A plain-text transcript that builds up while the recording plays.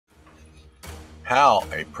How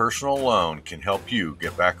a personal loan can help you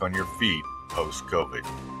get back on your feet post-COVID.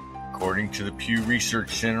 According to the Pew Research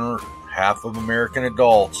Center, half of American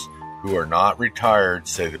adults who are not retired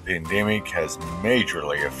say the pandemic has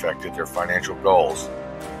majorly affected their financial goals.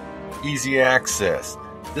 Easy access.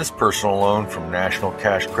 This personal loan from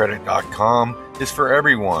nationalcashcredit.com is for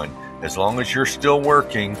everyone. As long as you're still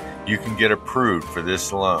working, you can get approved for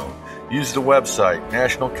this loan. Use the website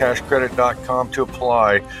nationalcashcredit.com to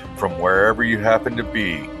apply from wherever you happen to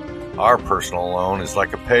be. Our personal loan is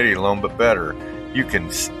like a payday loan but better. You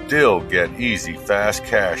can still get easy, fast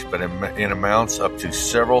cash, but in amounts up to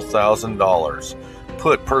several $1,000s.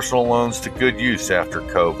 Put personal loans to good use after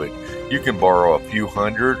COVID. You can borrow a few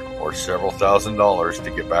hundred or several $1,000s to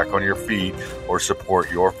get back on your feet or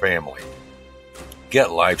support your family.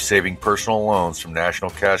 Get life-saving personal loans from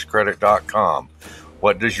nationalcashcredit.com.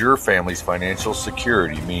 What does your family's financial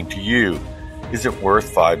security mean to you? Is it worth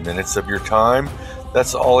 5 minutes of your time?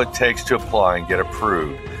 That's all it takes to apply and get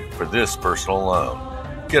approved for this personal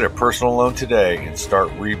loan. Get a personal loan today and start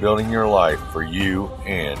rebuilding your life for you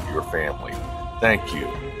and your family. Thank you.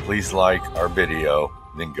 Please like our video,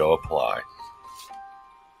 then go apply.